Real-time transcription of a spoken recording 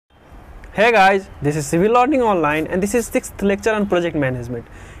Hey guys, this is Civil Learning Online and this is 6th lecture on project management.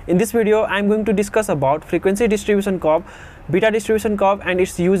 In this video, I am going to discuss about frequency distribution curve, beta distribution curve and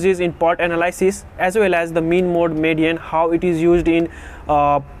its uses in PERT analysis, as well as the mean mode median, how it is used in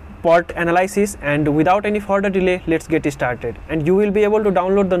PERT analysis. And without any further delay, let's get started. And you will be able to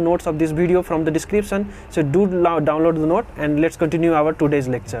download the notes of this video from the description. So do download the note and let's continue our today's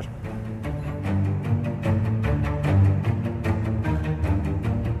lecture.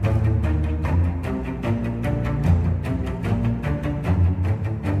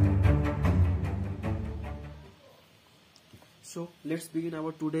 So let's begin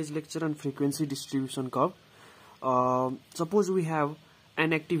our today's lecture on frequency distribution curve. Suppose we have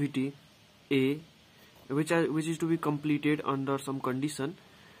an activity A which is to be completed under some condition,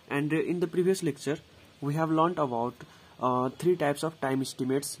 and in the previous lecture we have learnt about three types of time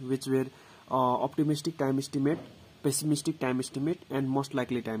estimates, which were optimistic time estimate, pessimistic time estimate and most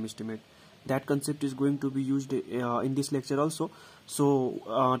likely time estimate. That concept is going to be used in this lecture also.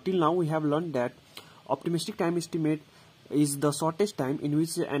 So till now we have learned that optimistic time estimate is the shortest time in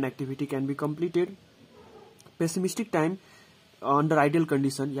which an activity can be completed. Pessimistic time under ideal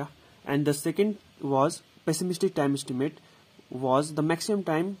condition, and the second was pessimistic time estimate was the maximum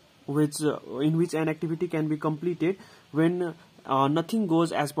time in which an activity can be completed when nothing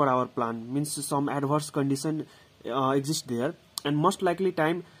goes as per our plan, means some adverse condition exists there. And most likely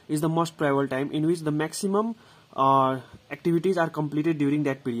time is the most probable time in which the maximum activities are completed during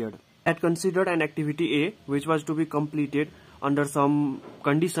that period. Had considered an activity A which was to be completed under some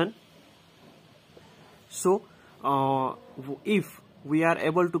condition. So if we are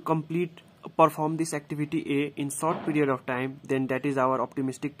able to perform this activity A in short period of time, then that is our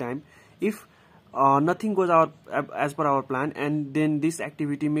optimistic time. If nothing goes as per our plan, and then this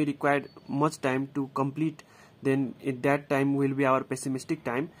activity may require much time to complete, then at that time will be our pessimistic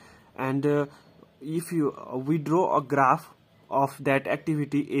time. And if we draw a graph of that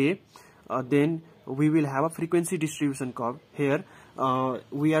activity A, then we will have a frequency distribution curve. Here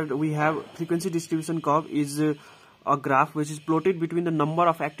we have frequency distribution curve is a graph which is plotted between the number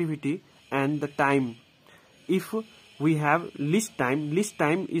of activity and the time. If we have least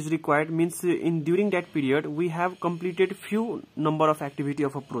time is required, means during that period we have completed few number of activity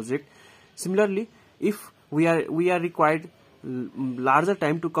of a project. Similarly, if we are required larger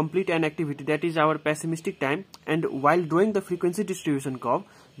time to complete an activity, that is our pessimistic time. And while drawing the frequency distribution curve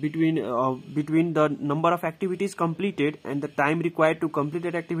between the number of activities completed and the time required to complete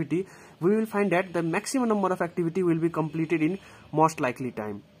that activity, we will find that the maximum number of activity will be completed in most likely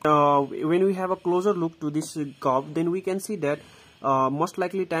time. When we have a closer look to this curve, then we can see that most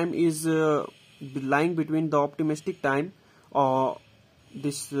likely time is lying between the optimistic time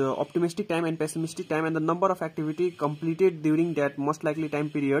optimistic time and pessimistic time, and the number of activity completed during that most likely time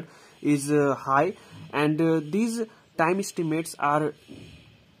period is high. And these time estimates are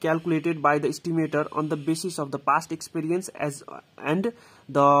calculated by the estimator on the basis of the past experience and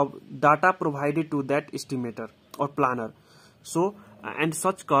the data provided to that estimator or planner. So and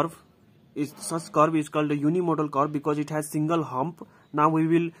such curve is called a unimodal curve because it has single hump. Now we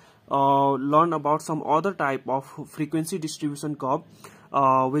will learn about some other type of frequency distribution curve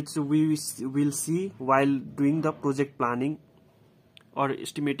which we will see while doing the project planning or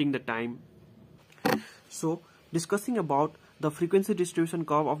estimating the time. So discussing about the frequency distribution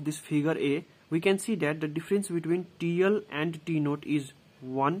curve of this figure A, we can see that the difference between TL and T naught is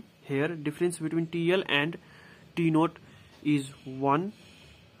 1. Here difference between TL and T naught is 1,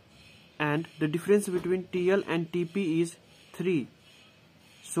 and the difference between TL and TP is 3.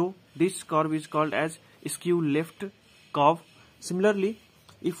 So this curve is called as skew left curve. Similarly,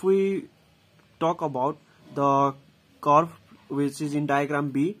 if we talk about the curve which is in diagram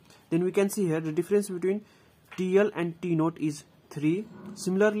B, then we can see here the difference between TL and T naught is 3.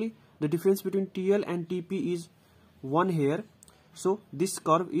 Similarly, the difference between TL and TP is 1 here. So this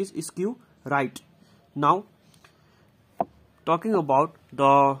curve is skew right. Now talking about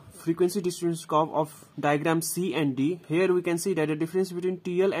the frequency distribution curve of diagram C and D, here we can see that the difference between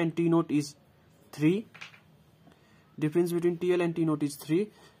TL and T naught is 3. Difference between TL and T naught is 3.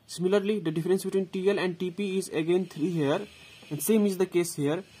 Similarly, the difference between TL and TP is again 3 here, and same is the case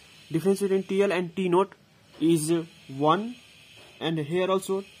here. Difference between TL and T naught is 1, and here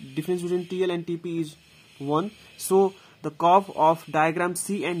also difference between TL and TP is 1. So the curve of diagram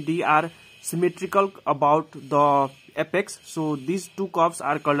C and D are symmetrical about the apex. So these two curves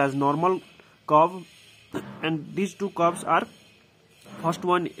are called as normal curve, and these two curves are, first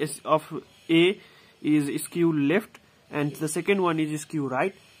one is of A is skew left and the second one is skew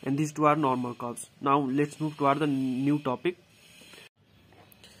right, and these two are normal curves. Now let's move toward the new topic.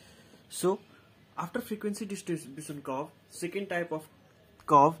 So after frequency distribution curve, second type of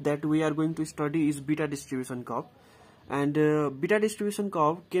curve that we are going to study is beta distribution curve. And beta distribution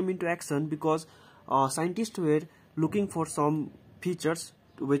curve came into action because scientists were looking for some features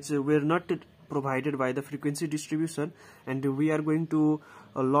which were not provided by the frequency distribution, and we are going to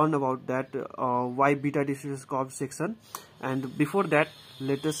learn about that why beta distribution curve section. And before that,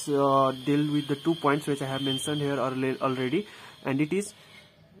 let us deal with the 2 points which I have mentioned here already, and it is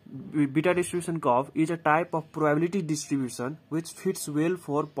beta distribution curve is a type of probability distribution which fits well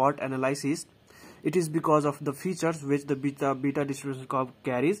for PERT analysis. It is because of the features which the beta distribution curve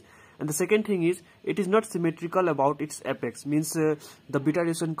carries. And the second thing is, it is not symmetrical about its apex, means the beta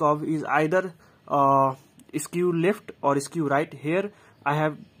distribution curve is either skew left or skew right. Here I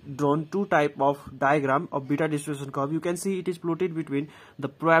have drawn two type of diagram of beta distribution curve. You can see it is plotted between the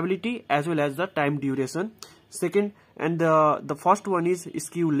probability as well as the time duration. Second, and the first one is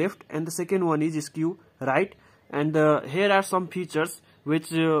skew left and the second one is skew right. And here are some features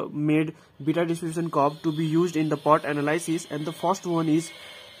which made beta distribution curve to be used in the PERT analysis. And the first one is,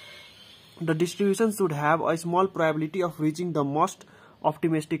 the distribution should have a small probability of reaching the most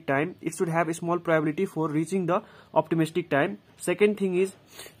optimistic time. It should have a small probability for reaching the optimistic time. Second thing is,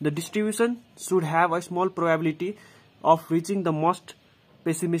 the distribution should have a small probability of reaching the most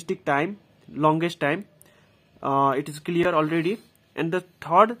pessimistic time, longest time. It is clear already. And the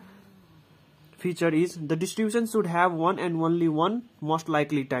third feature is, the distribution should have one and only one most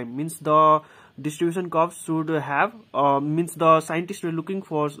likely time, means the distribution curve should have means the scientists were looking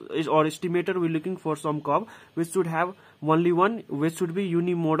for, or estimator were looking for some curve which should have only one, which should be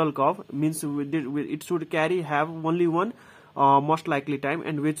unimodal curve, means it should have only one most likely time,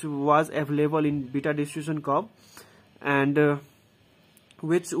 and which was available in beta distribution curve, and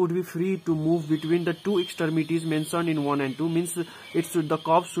which would be free to move between the two extremities mentioned in 1 and 2, means the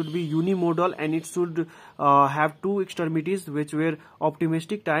curve should be unimodal and it should have two extremities which were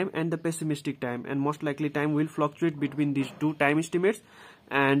optimistic time and the pessimistic time, and most likely time will fluctuate between these two time estimates.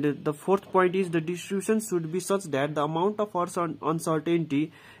 And the fourth point is, the distribution should be such that the amount of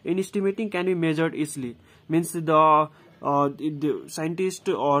uncertainty in estimating can be measured easily, means the scientist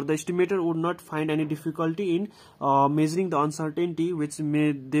or the estimator would not find any difficulty in measuring the uncertainty which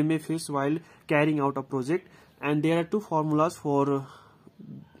they may face while carrying out a project. And there are two formulas for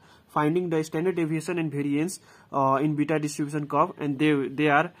finding the standard deviation and variance in beta distribution curve, and they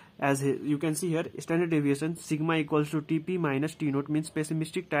are, as you can see here, standard deviation sigma equals to TP minus T naught, means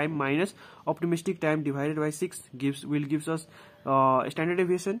pessimistic time minus optimistic time divided by 6 gives us standard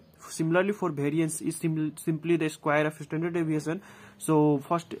deviation. Similarly, for variance is simply the square of standard deviation. So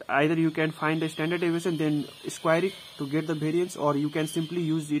first, either you can find the standard deviation then square it to get the variance, or you can simply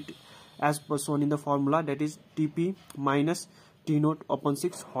use it as per shown in the formula, that is TP minus T naught upon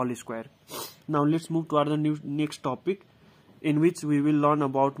 6 whole square. Now let's move to our next topic, in which we will learn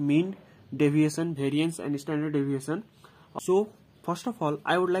about mean, deviation, variance and standard deviation. So first of all,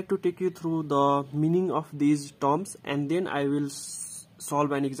 I would like to take you through the meaning of these terms, and then I will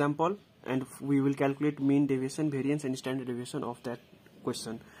solve an example and we will calculate mean, deviation, variance and standard deviation of that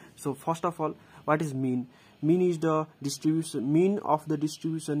question. So first of all, what is mean? Mean is the distribution. Mean of the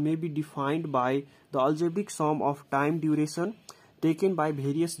distribution may be defined by the algebraic sum of time duration taken by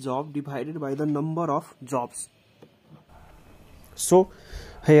various jobs divided by the number of jobs. So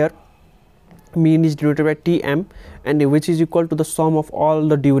here mean is denoted by Tm, and which is equal to the sum of all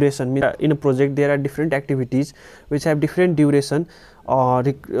the duration. In a project there are different activities which have different duration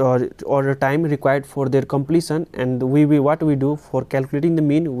or time required for their completion, and what we do for calculating the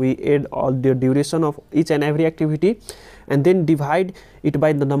mean, we add all the duration of each and every activity and then divide it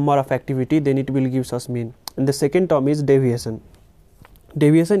by the number of activity, then it will give us mean. And the second term is deviation.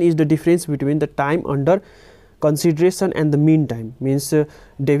 Deviation is the difference between the time under consideration and the mean time, means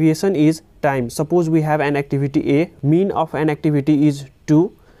deviation is time. Suppose we have an activity A, mean of an activity is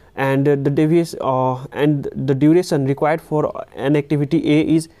 2, and the deviation and the duration required for an activity A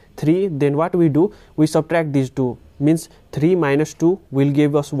is 3. Then what we do, we subtract these two, means 3 minus 2 will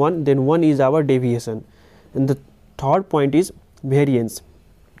give us 1, then 1 is our deviation. And the third point is variance.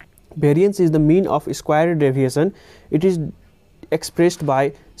 Variance is the mean of square deviation. It is expressed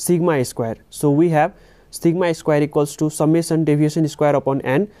by sigma square. So we have sigma square equals to summation deviation square upon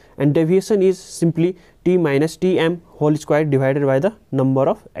n, and deviation is simply T minus Tm whole square divided by the number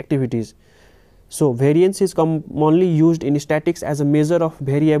of activities. So variance is commonly used in statistics as a measure of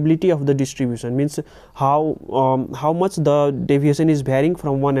variability of the distribution, means how much the deviation is varying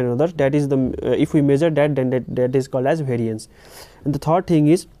from one another. That is the if we measure that, then that is called as variance. And the third thing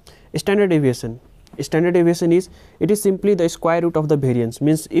is standard deviation. Standard deviation is, it is simply the square root of the variance.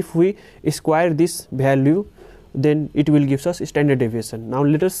 Means if we square this value, then it will give us standard deviation. Now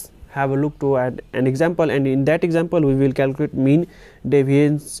let us have a look to add an example, and in that example we will calculate mean,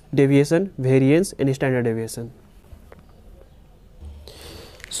 deviation, variance and standard deviation.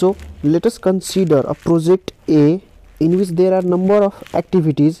 So let us consider a project A in which there are number of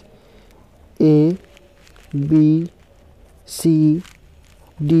activities A, B, C,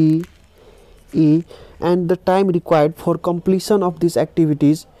 D, E, and the time required for completion of these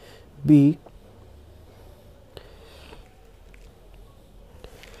activities be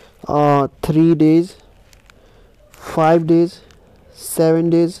 3 days, 5 days, 7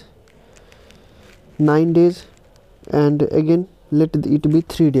 days, 9 days, and again let it be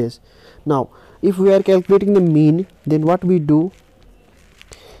 3 days. Now if we are calculating the mean, then what we do,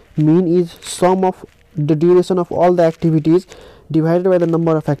 mean is sum of the duration of all the activities divided by the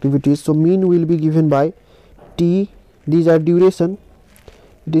number of activities. So mean will be given by T, these are duration,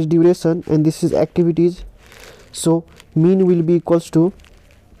 it is duration, and this is activities. So mean will be equals to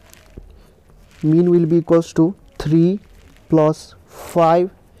 3 plus 5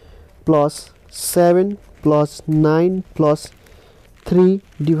 plus 7 plus 9 plus 3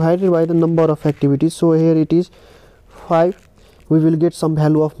 divided by the number of activities. So here it is 5, we will get some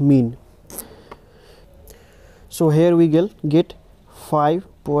value of mean. So here we will get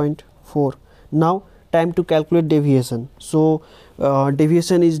 5.4. Now time to calculate deviation. So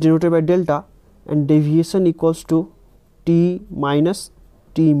deviation is denoted by delta, and deviation equals to T minus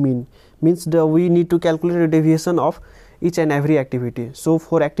T mean. Means we need to calculate the deviation of each and every activity. So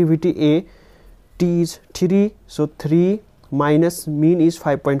for activity A, T is 3, so 3 minus mean is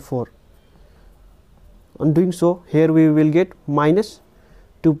 5.4. On doing so, here we will get minus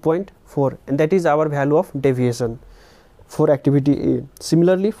 2.4, and that is our value of deviation for activity A.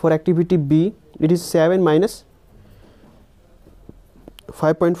 Similarly for activity B, it is 7 minus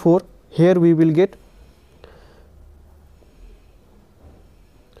 5.4. Here we will get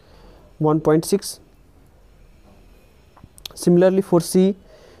 1.6. Similarly for C,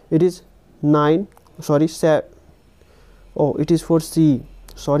 it is 9, sorry, it is for C,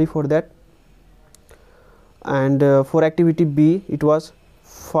 sorry for that. And for activity B, it was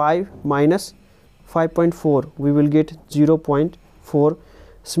 5 minus 5.4, we will get 0.4.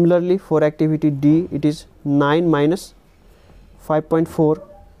 Similarly for activity D, it is 9 minus 5.4,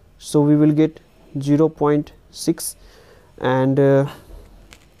 so we will get 0.6, and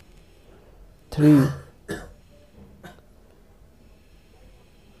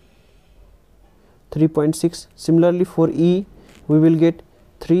 3.6. Similarly for E, we will get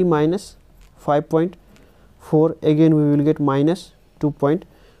 3 minus 5.4, again we will get minus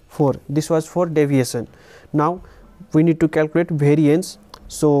 2.4. This was for deviation. Now we need to calculate variance.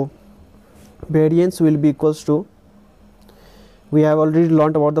 So variance will be equals to, we have already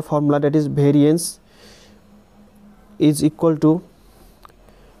learned about the formula, that is variance is equal to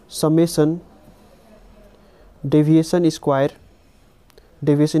summation deviation square,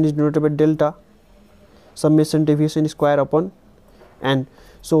 deviation is denoted by delta, summation deviation square upon n.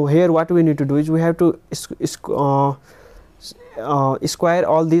 So here what we need to do is we have to square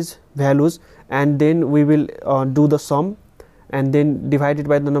all these values, and then we will do the sum and then divide it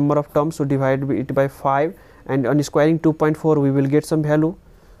by the number of terms. So divide it by 5, and on squaring 2.4 we will get some value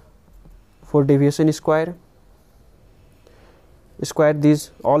for deviation square. Square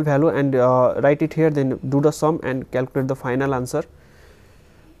these all value and write it here, then do the sum and calculate the final answer.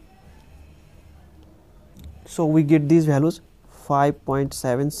 So we get these values: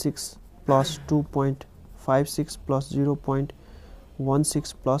 5.76 plus 2.56 plus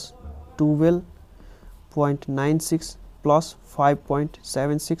 0.16 plus 12.96 plus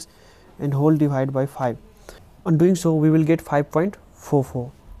 5.76 and whole divide by 5. On doing so, we will get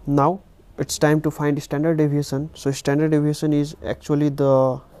 5.44. Now it's time to find standard deviation. So standard deviation is actually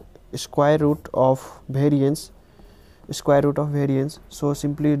the square root of variance. So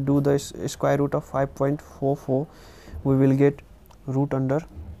simply do the square root of 5.44. we will get root under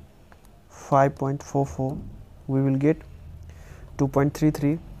 5.44. we will get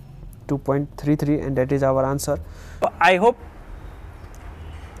 2.33, and that is our answer. I hope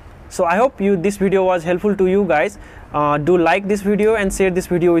this video was helpful to you guys. Do like this video and share this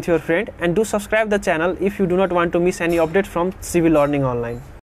video with your friend, and do subscribe the channel if you do not want to miss any update from Civil Learning Online.